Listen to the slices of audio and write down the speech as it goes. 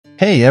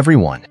Hey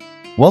everyone,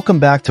 welcome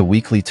back to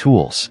Weekly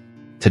Tools.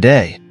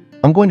 Today,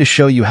 I'm going to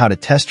show you how to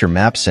test your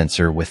map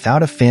sensor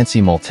without a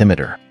fancy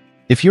multimeter.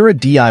 If you're a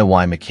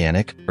DIY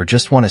mechanic or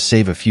just want to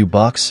save a few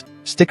bucks,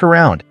 stick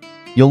around.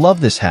 You'll love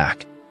this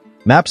hack.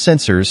 Map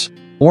sensors,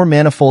 or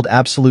Manifold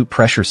Absolute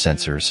Pressure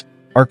sensors,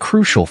 are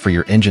crucial for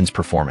your engine's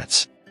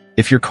performance.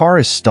 If your car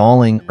is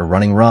stalling or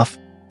running rough,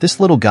 this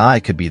little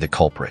guy could be the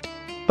culprit.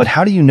 But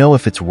how do you know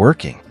if it's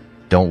working?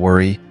 Don't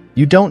worry,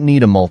 you don't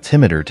need a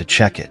multimeter to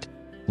check it.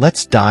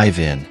 Let's dive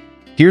in.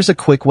 Here's a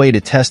quick way to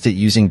test it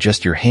using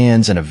just your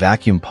hands and a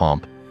vacuum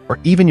pump, or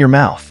even your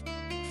mouth.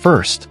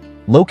 First,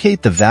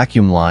 locate the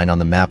vacuum line on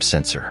the map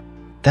sensor.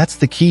 That's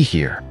the key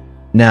here.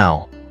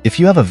 Now, if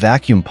you have a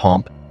vacuum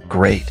pump,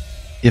 great.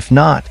 If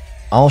not,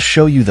 I'll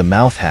show you the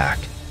mouth hack.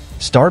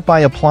 Start by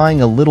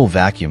applying a little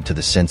vacuum to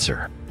the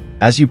sensor.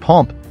 As you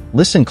pump,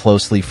 listen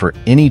closely for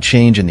any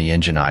change in the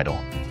engine idle.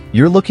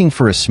 You're looking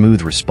for a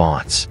smooth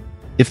response.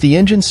 If the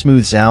engine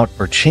smooths out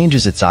or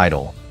changes its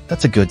idle,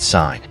 that's a good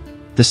sign.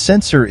 The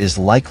sensor is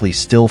likely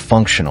still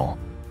functional.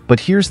 But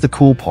here's the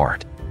cool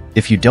part.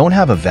 If you don't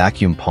have a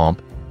vacuum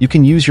pump, you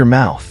can use your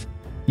mouth.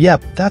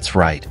 Yep, that's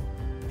right.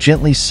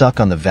 Gently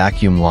suck on the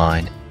vacuum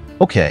line.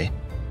 Okay,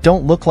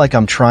 don't look like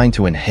I'm trying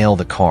to inhale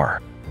the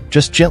car.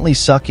 Just gently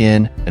suck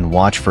in and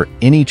watch for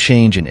any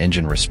change in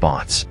engine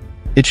response.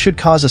 It should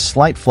cause a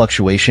slight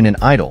fluctuation in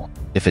idle.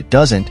 If it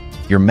doesn't,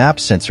 your map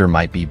sensor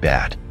might be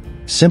bad.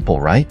 Simple,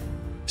 right?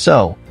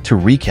 So, to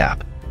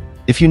recap,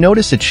 if you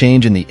notice a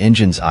change in the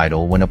engine's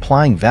idle when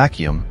applying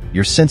vacuum,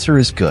 your sensor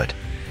is good.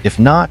 If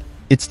not,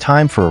 it's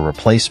time for a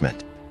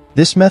replacement.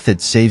 This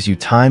method saves you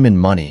time and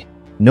money.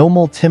 No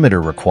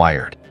multimeter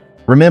required.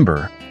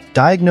 Remember,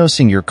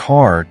 diagnosing your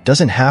car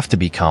doesn't have to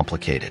be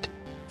complicated.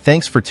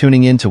 Thanks for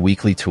tuning in to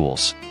Weekly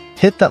Tools.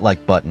 Hit that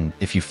like button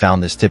if you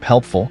found this tip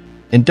helpful,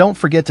 and don't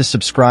forget to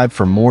subscribe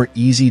for more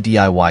easy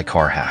DIY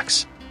car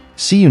hacks.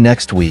 See you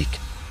next week.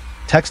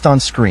 Text on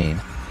screen.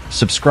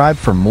 Subscribe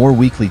for more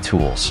Weekly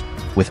Tools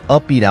with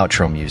upbeat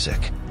outro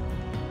music.